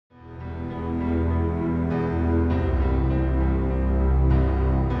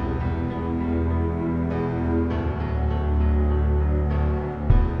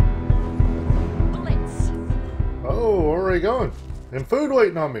already going. And food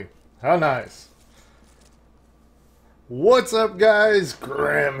waiting on me. How nice. What's up, guys?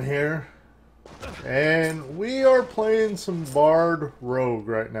 Graham here. And we are playing some Bard Rogue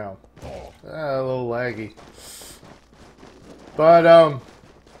right now. A little laggy. But,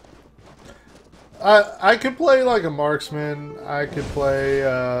 I could play like a marksman. I could play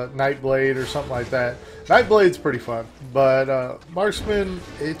Nightblade or something like that. Nightblade's pretty fun. But marksman,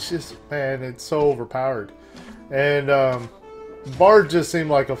 it's just, man, it's so overpowered. And Bard just seemed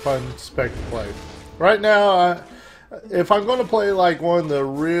like a fun spec to play. Right now, if I'm going to play like one of the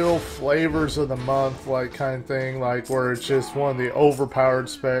real flavors of the month, like kind of thing, like where it's just one of the overpowered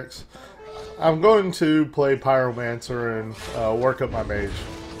specs, I'm going to play Pyromancer and work up my mage.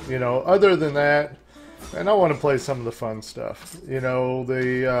 You know, other than that, and I want to play some of the fun stuff. You know,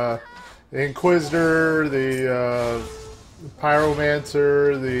 the Inquisitor, the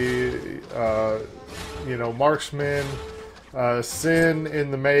Pyromancer, the you know, Marksman, Sin in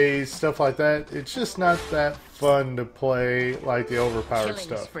the Maze, stuff like that. It's just not that fun to play like the overpowered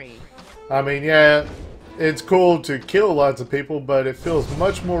stuff. I mean, yeah, it's cool to kill lots of people, but it feels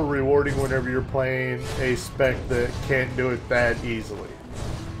much more rewarding whenever you're playing a spec that can't do it that easily.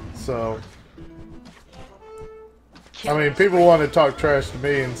 So, I mean, people want to talk trash to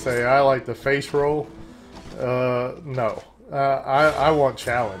me and say I like the face roll. No. I want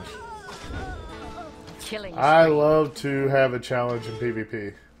challenge. I love to have a challenge in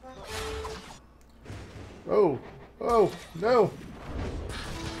PvP. Oh, oh, no.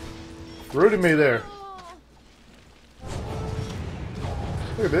 Rooted me there.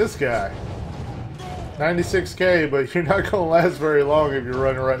 Look at this guy. 96k, but you're not going to last very long if you're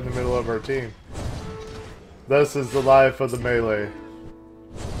running right in the middle of our team. Thus is the life of the melee.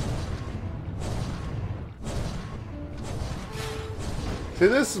 See,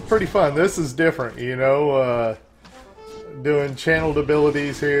 this is pretty fun. This is different, you know, doing channeled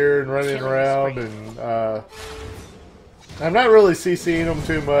abilities here and running around, and I'm not really CCing them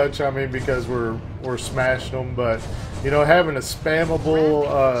too much. I mean, because we're smashing them, but you know, having a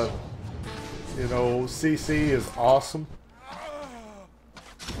spammable you know, CC is awesome.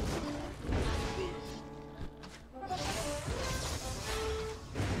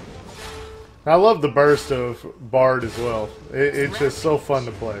 I love the burst of Bard as well. It's just so fun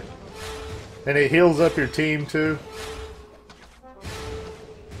to play. And it heals up your team too.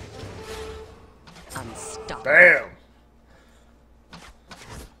 Bam!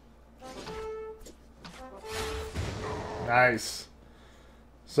 Nice.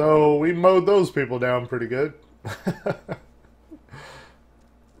 So we mowed those people down pretty good.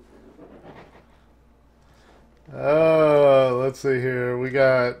 Let's see here. We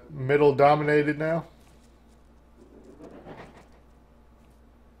got middle dominated now.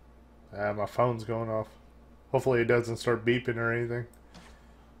 My phone's going off. Hopefully it doesn't start beeping or anything.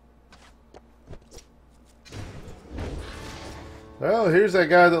 Well, here's that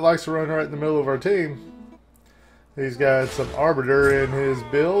guy that likes to run right in the middle of our team. He's got some Arbiter in his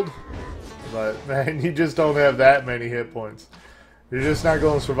build, but man, you just don't have that many hit points. You're just not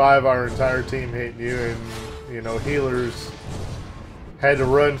going to survive our entire team hitting you, and you know, healers had to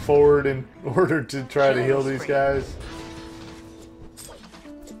run forward in order to try to heal these guys.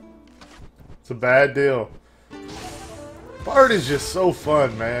 It's a bad deal. Bard is just so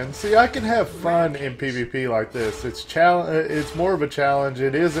fun, man. See, I can have fun in PvP like this. It's more of a challenge.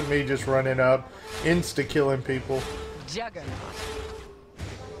 It isn't me just running up, insta-killing people.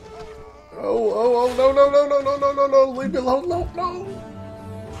 Oh, no, leave me alone, no.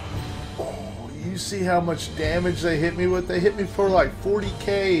 Oh, you see how much damage they hit me with? They hit me for like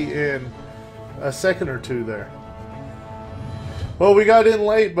 40k in a second or two there. Well, we got in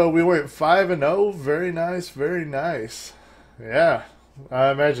late, but we went 5-0. Very nice, very nice. Yeah,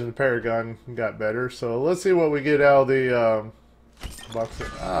 I imagine the Paragon got better. So let's see what we get out of the box.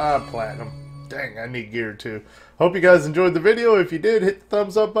 Platinum. Dang, I need gear too. Hope you guys enjoyed the video. If you did, hit the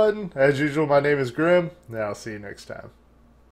thumbs up button. As usual, my name is Grim, and I'll see you next time.